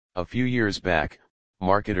A few years back,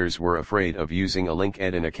 marketers were afraid of using a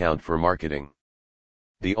LinkedIn account for marketing.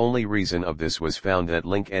 The only reason of this was found that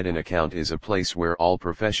LinkedIn account is a place where all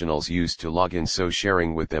professionals used to log in, so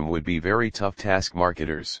sharing with them would be very tough task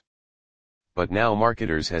marketers. But now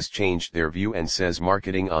marketers has changed their view and says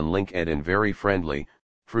marketing on LinkedIn very friendly,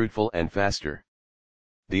 fruitful and faster.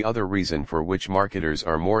 The other reason for which marketers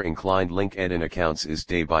are more inclined LinkedIn accounts is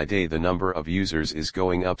day by day the number of users is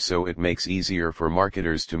going up, so it makes easier for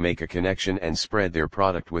marketers to make a connection and spread their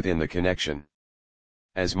product within the connection.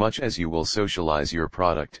 As much as you will socialize your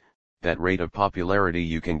product, that rate of popularity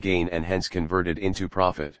you can gain and hence convert it into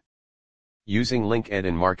profit. Using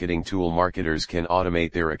LinkedIn marketing tool, marketers can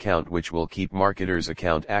automate their account, which will keep marketers'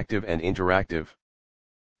 account active and interactive.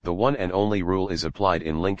 The one and only rule is applied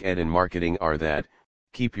in LinkedIn marketing are that,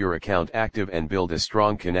 keep your account active and build a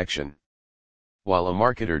strong connection. While a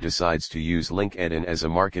marketer decides to use LinkedIn as a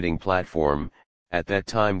marketing platform, at that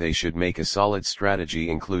time they should make a solid strategy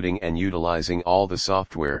including and utilizing all the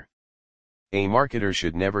software. A marketer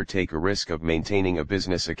should never take a risk of maintaining a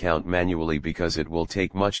business account manually because it will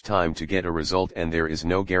take much time to get a result and there is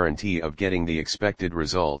no guarantee of getting the expected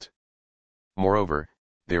result. Moreover,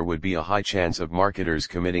 there would be a high chance of marketers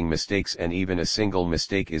committing mistakes, and even a single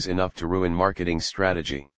mistake is enough to ruin marketing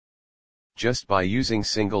strategy. Just by using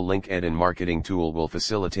single LinkedIn marketing tool will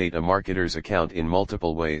facilitate a marketer's account in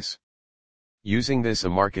multiple ways. Using this, a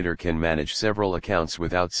marketer can manage several accounts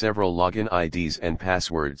without several login IDs and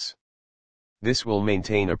passwords. This will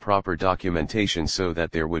maintain a proper documentation so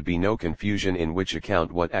that there would be no confusion in which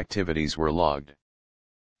account what activities were logged.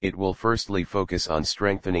 It will firstly focus on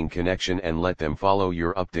strengthening connection and let them follow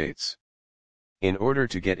your updates. In order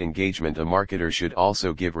to get engagement, a marketer should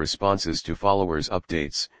also give responses to followers'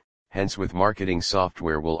 updates, hence with marketing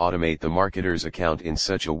software will automate the marketer's account in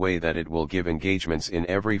such a way that it will give engagements in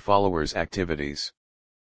every follower's activities.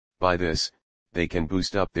 By this, they can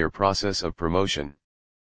boost up their process of promotion.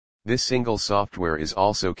 This single software is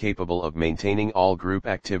also capable of maintaining all group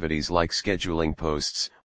activities like scheduling posts,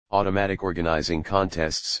 automatic organizing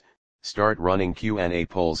contests, start running Q&A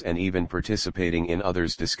polls and even participating in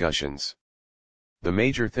others' discussions. The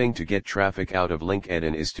major thing to get traffic out of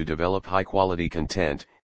LinkedIn is to develop high-quality content.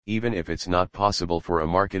 Even if it's not possible for a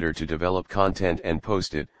marketer to develop content and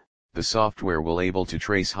post it, the software will able to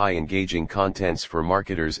trace high engaging contents for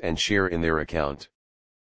marketers and share in their account.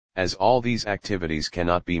 As all these activities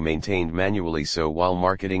cannot be maintained manually, so while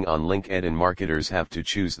marketing on LinkedIn, marketers have to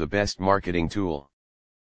choose the best marketing tool.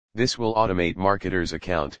 This will automate marketers'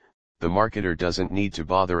 account. The marketer doesn't need to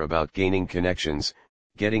bother about gaining connections,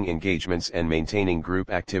 getting engagements and maintaining group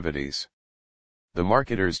activities. The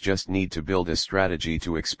marketers just need to build a strategy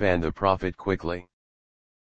to expand the profit quickly.